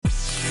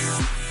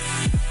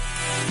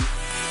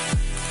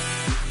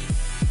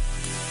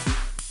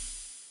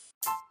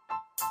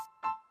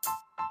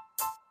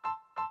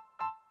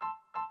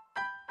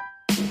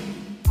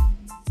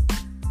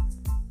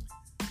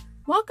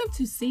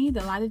to See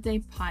the Light of Day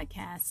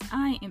podcast.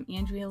 I am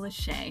Andrea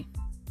Lachey.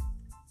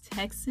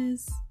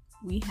 Texas,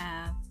 we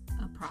have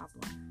a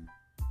problem.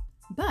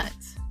 But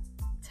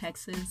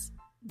Texas,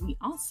 we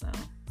also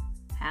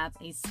have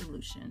a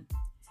solution.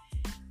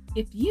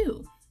 If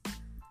you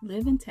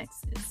live in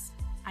Texas,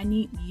 I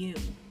need you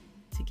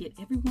to get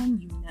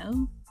everyone you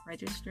know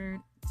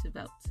registered to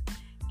vote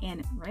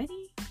and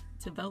ready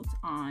to vote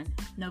on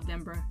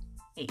November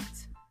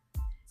 8th.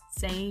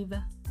 Save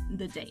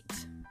the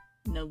date.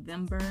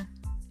 November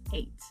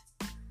 8th.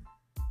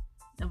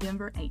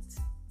 November 8th.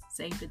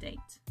 Save the date.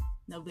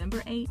 November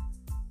 8th.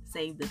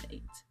 Save the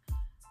date.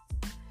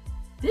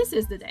 This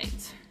is the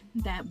date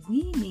that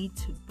we need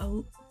to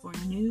vote for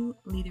new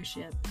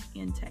leadership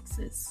in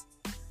Texas.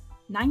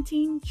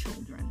 19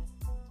 children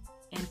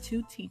and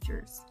 2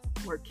 teachers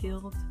were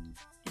killed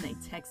in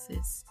a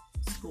Texas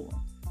school.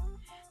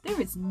 There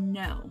is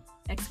no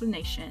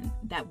explanation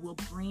that will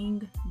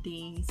bring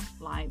these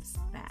lives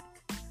back.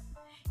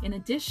 In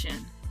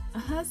addition, a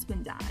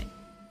husband died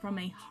from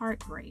a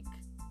heartbreak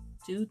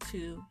due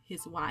to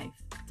his wife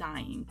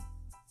dying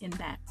in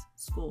that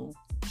school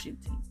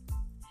shooting.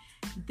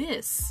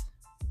 This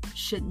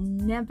should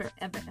never,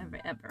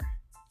 ever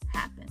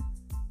happen.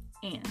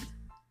 And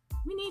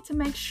we need to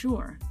make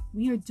sure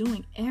we are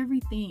doing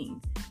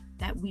everything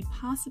that we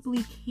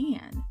possibly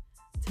can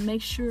to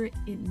make sure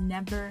it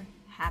never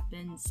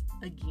happens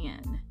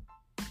again.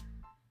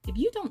 If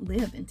you don't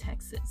live in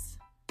Texas,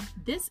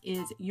 this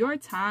is your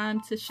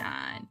time to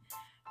shine,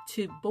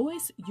 to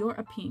voice your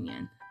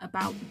opinion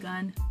about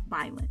gun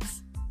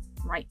violence.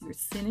 Write your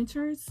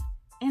senators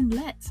and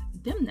let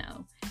them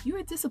know you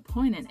are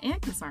disappointed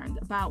and concerned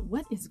about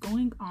what is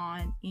going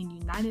on in the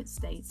United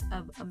States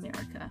of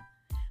America.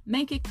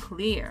 Make it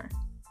clear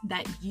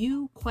that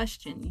you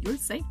question your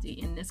safety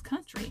in this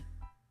country.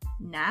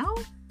 Now,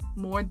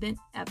 more than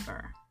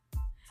ever,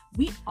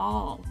 we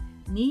all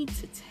need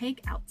to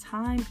take out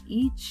time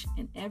each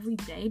and every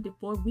day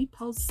before we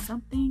post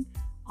something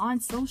on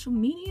social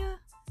media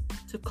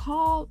to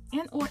call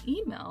and or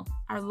email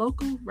our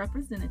local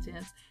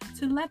representatives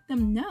to let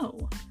them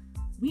know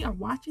we are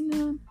watching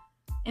them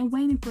and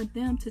waiting for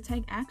them to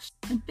take action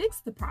and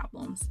fix the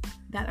problems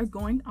that are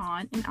going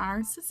on in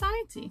our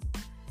society.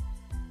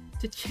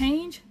 To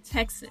change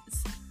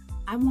Texas,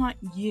 I want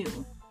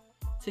you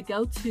to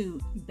go to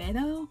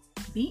Beto,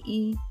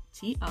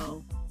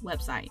 B-E-T-O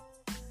website.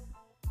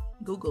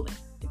 Google it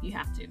if you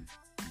have to.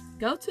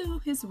 Go to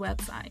his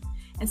website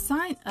and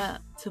sign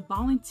up to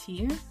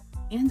volunteer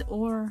and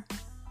or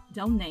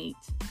donate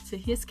to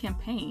his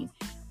campaign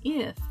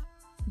if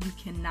you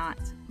cannot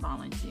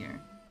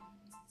volunteer.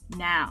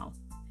 Now,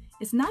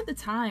 it's not the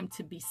time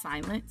to be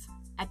silent.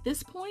 At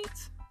this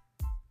point,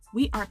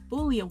 we are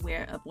fully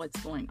aware of what's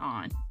going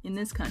on in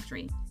this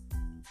country.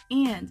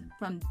 And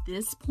from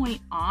this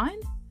point on,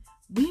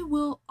 we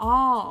will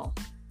all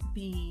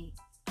be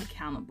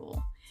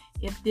accountable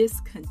if this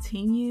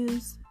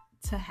continues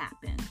to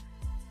happen.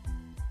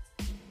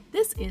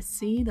 This is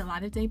See the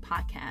Light of Day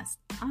podcast.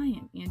 I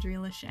am Andrea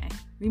Lachey.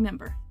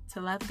 Remember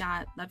to love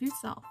God, love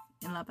yourself,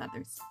 and love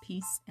others.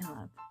 Peace and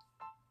love.